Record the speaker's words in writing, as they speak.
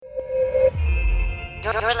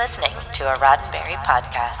You're listening to a Roddenberry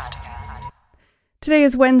podcast. Today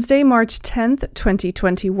is Wednesday, March 10th,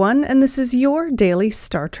 2021, and this is your daily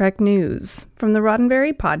Star Trek news from the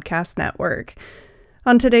Roddenberry Podcast Network.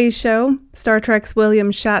 On today's show, Star Trek's William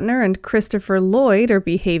Shatner and Christopher Lloyd are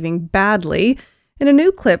behaving badly in a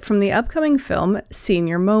new clip from the upcoming film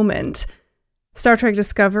Senior Moment. Star Trek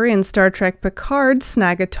Discovery and Star Trek Picard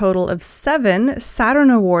snag a total of 7 Saturn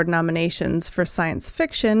Award nominations for science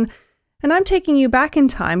fiction, and I'm taking you back in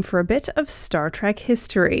time for a bit of Star Trek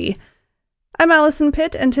history. I'm Allison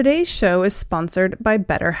Pitt, and today's show is sponsored by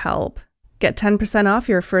BetterHelp. Get 10% off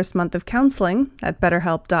your first month of counseling at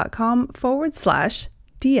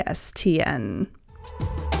betterhelp.com/DSTN.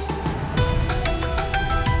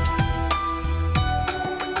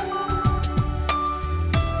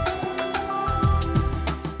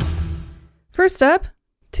 First up,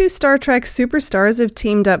 2 Star Trek superstars have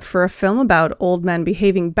teamed up for a film about old men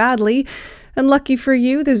behaving badly, and lucky for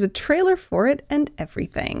you, there's a trailer for it and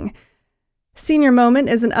everything. Senior Moment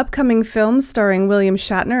is an upcoming film starring William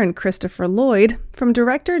Shatner and Christopher Lloyd from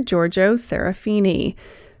director Giorgio Serafini.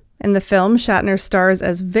 In the film, Shatner stars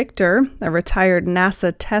as Victor, a retired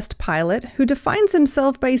NASA test pilot who defines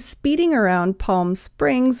himself by speeding around Palm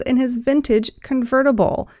Springs in his vintage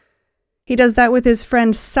convertible. He does that with his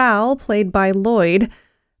friend Sal, played by Lloyd,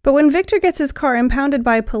 but when Victor gets his car impounded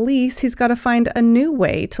by police, he's got to find a new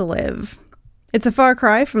way to live. It's a far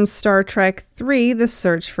cry from Star Trek III, The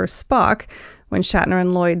Search for Spock, when Shatner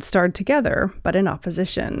and Lloyd starred together, but in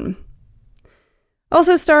opposition.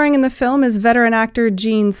 Also starring in the film is veteran actor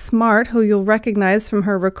Jean Smart, who you'll recognize from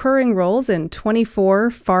her recurring roles in 24,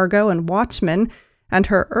 Fargo, and Watchmen, and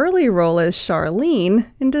her early role as Charlene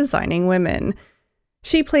in Designing Women.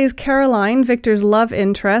 She plays Caroline, Victor's love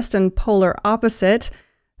interest and polar opposite.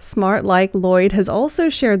 Smart, like Lloyd, has also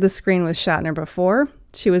shared the screen with Shatner before.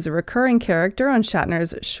 She was a recurring character on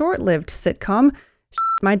Shatner's short-lived sitcom,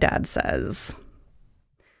 My Dad Says.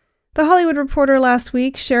 The Hollywood Reporter last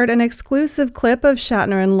week shared an exclusive clip of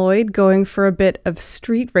Shatner and Lloyd going for a bit of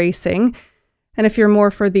street racing. And if you're more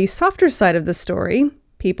for the softer side of the story,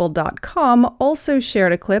 People.com also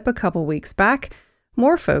shared a clip a couple weeks back,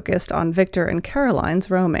 more focused on Victor and Caroline's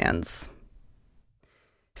romance.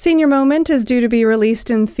 Senior Moment is due to be released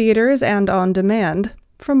in theaters and on demand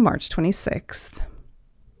from March 26th.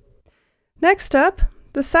 Next up,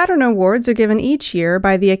 the Saturn Awards are given each year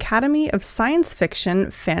by the Academy of Science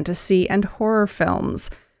Fiction, Fantasy, and Horror Films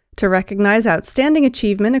to recognize outstanding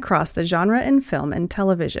achievement across the genre in film and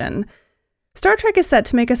television. Star Trek is set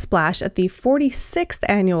to make a splash at the 46th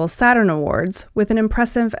Annual Saturn Awards with an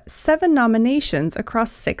impressive 7 nominations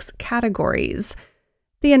across 6 categories.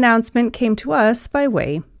 The announcement came to us by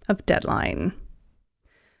way of Deadline.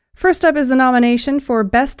 First up is the nomination for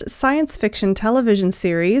Best Science Fiction Television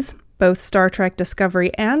Series. Both Star Trek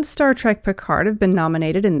Discovery and Star Trek Picard have been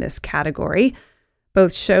nominated in this category.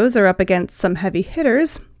 Both shows are up against some heavy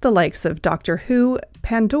hitters, the likes of Doctor Who,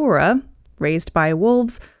 Pandora, Raised by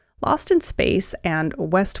Wolves, Lost in Space, and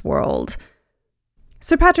Westworld.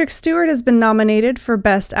 Sir Patrick Stewart has been nominated for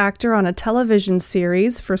Best Actor on a Television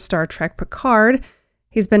Series for Star Trek Picard.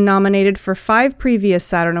 He's been nominated for 5 previous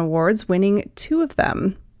Saturn Awards, winning 2 of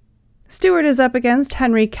them. Stewart is up against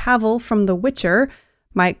Henry Cavill from The Witcher,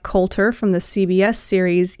 Mike Colter from the CBS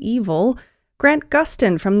series Evil, Grant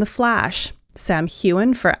Gustin from The Flash, Sam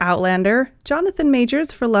Heughan for Outlander, Jonathan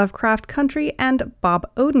Majors for Lovecraft Country, and Bob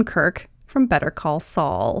Odenkirk from Better Call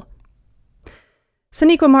Saul.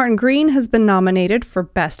 Sonequa Martin-Green has been nominated for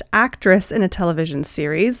Best Actress in a Television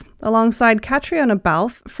Series, alongside Catriona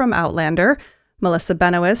Balfe from Outlander, Melissa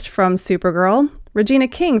Benoist from Supergirl, Regina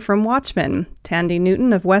King from Watchmen, Tandy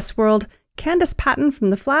Newton of Westworld, Candice Patton from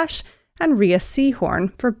The Flash, and Rhea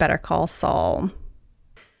Seehorn for Better Call Saul.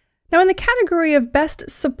 Now, in the category of Best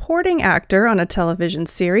Supporting Actor on a Television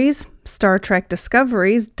Series, Star Trek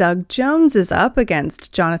Discovery's Doug Jones is up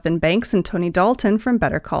against Jonathan Banks and Tony Dalton from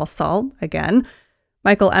Better Call Saul, again,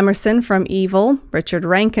 Michael Emerson from Evil, Richard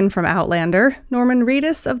Rankin from Outlander, Norman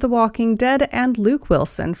Reedus of The Walking Dead, and Luke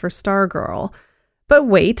Wilson for Stargirl. But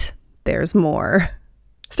wait, there's more.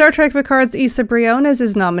 Star Trek Picard's Issa Briones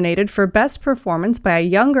is nominated for Best Performance by a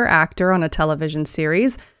Younger Actor on a Television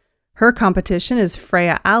Series. Her competition is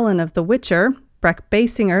Freya Allen of The Witcher, Breck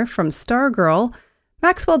Basinger from Stargirl,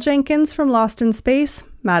 Maxwell Jenkins from Lost in Space,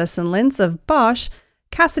 Madison Lintz of Bosch,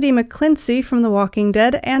 Cassidy McClincy from The Walking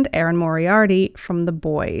Dead, and Erin Moriarty from The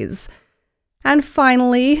Boys. And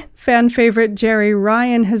finally, fan favorite Jerry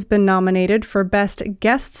Ryan has been nominated for Best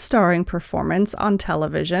Guest Starring Performance on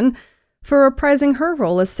Television for reprising her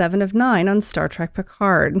role as Seven of Nine on Star Trek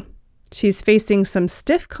Picard. She's facing some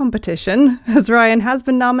stiff competition, as Ryan has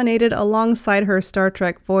been nominated alongside her Star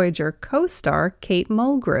Trek Voyager co-star Kate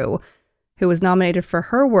Mulgrew, who was nominated for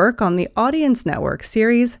her work on the Audience Network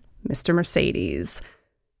series Mr. Mercedes.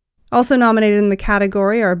 Also nominated in the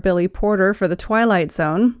category are Billy Porter for The Twilight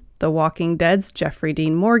Zone, The Walking Dead's Jeffrey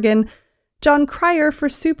Dean Morgan, John Cryer for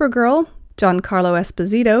Supergirl, Giancarlo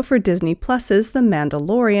Esposito for Disney Plus's The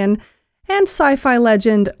Mandalorian, and sci-fi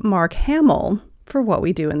legend Mark Hamill for What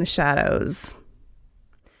We Do in the Shadows.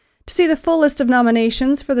 To see the full list of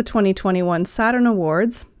nominations for the 2021 Saturn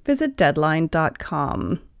Awards, visit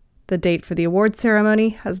deadline.com. The date for the award ceremony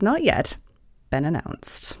has not yet been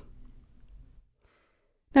announced.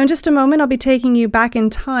 Now, in just a moment, I'll be taking you back in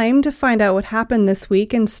time to find out what happened this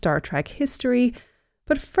week in Star Trek history.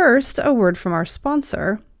 But first, a word from our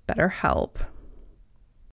sponsor, BetterHelp.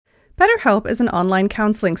 BetterHelp is an online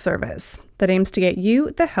counseling service that aims to get you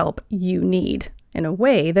the help you need in a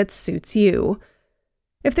way that suits you.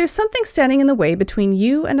 If there's something standing in the way between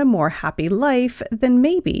you and a more happy life, then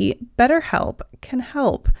maybe BetterHelp can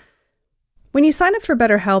help. When you sign up for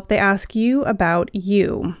BetterHelp, they ask you about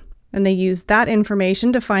you, and they use that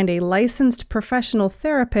information to find a licensed professional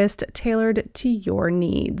therapist tailored to your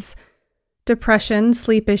needs. Depression,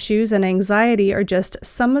 sleep issues, and anxiety are just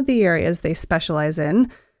some of the areas they specialize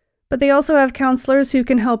in, but they also have counselors who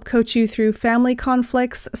can help coach you through family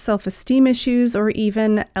conflicts, self-esteem issues, or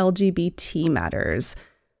even LGBT matters.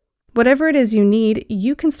 Whatever it is you need,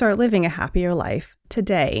 you can start living a happier life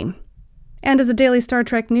today. And as a daily Star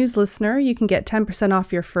Trek news listener, you can get 10%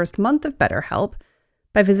 off your first month of BetterHelp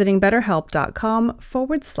by visiting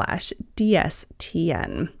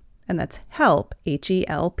betterhelp.com/DSTN. And that's help,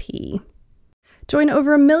 H-E-L-P. Join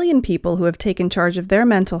over 1 million people who have taken charge of their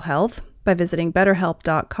mental health by visiting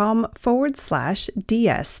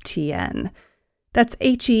betterhelp.com/DSTN. That's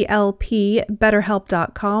H-E-L-P,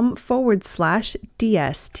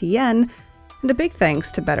 betterhelp.com/DSTN. And a big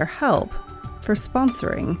thanks to BetterHelp for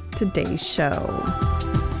sponsoring today's show.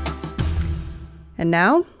 And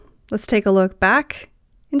now, let's take a look back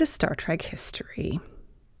into Star Trek history.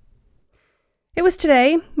 It was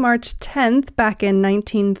today, March 10th, back in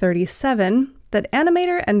 1937, that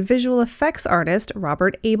animator and visual effects artist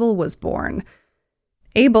Robert Abel was born.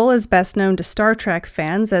 Abel is best known to Star Trek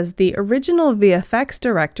fans as the original VFX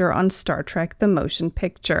director on Star Trek The Motion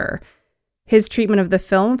Picture. His treatment of the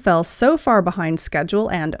film fell so far behind schedule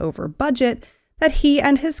and over budget that he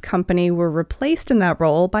and his company were replaced in that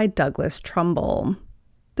role by Douglas Trumbull.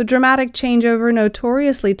 The dramatic changeover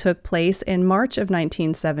notoriously took place in March of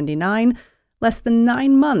 1979, less than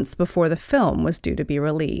 9 months before the film was due to be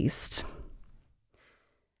released.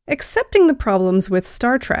 Accepting the problems with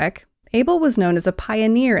Star Trek, Abel was known as a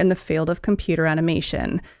pioneer in the field of computer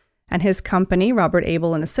animation, and his company, Robert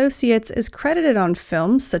Abel and Associates, is credited on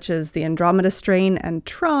films such as The Andromeda Strain and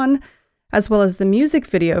Tron, as well as the music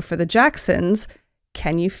video for the Jacksons,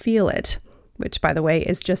 Can You Feel It?, which, by the way,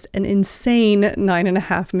 is just an insane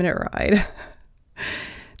 9.5-minute ride.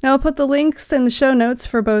 Now, I'll put the links in the show notes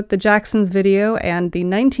for both the Jacksons video and the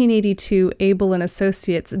 1982 Abel and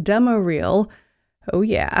Associates demo reel. Oh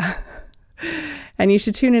yeah. And you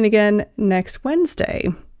should tune in again next Wednesday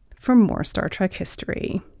for more Star Trek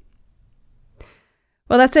history.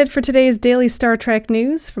 Well, that's it for today's daily Star Trek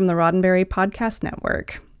news from the Roddenberry Podcast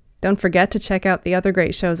Network. Don't forget to check out the other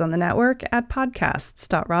great shows on the network at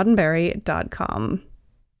podcasts.roddenberry.com.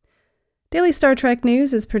 Daily Star Trek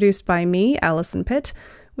news is produced by me, Allison Pitt,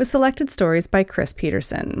 with selected stories by Chris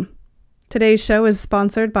Peterson. Today's show is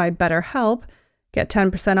sponsored by BetterHelp. Get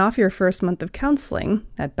 10% off your first month of counseling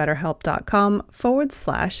at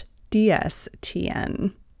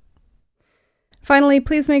betterhelp.com/DSTN. Finally,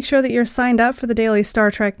 please make sure that you're signed up for the Daily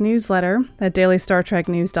Star Trek newsletter at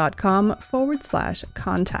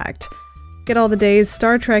dailystartreknews.com/contact. Get all the day's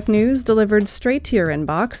Star Trek news delivered straight to your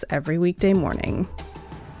inbox every weekday morning.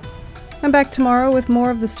 I'm back tomorrow with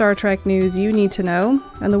more of the Star Trek news you need to know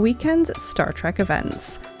and the weekend's Star Trek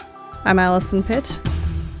events. I'm Allison Pitt.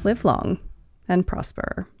 Live long and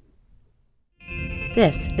prosper.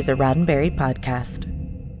 This is a Roddenberry podcast.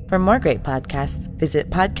 For more great podcasts, visit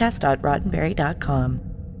podcast.roddenberry.com.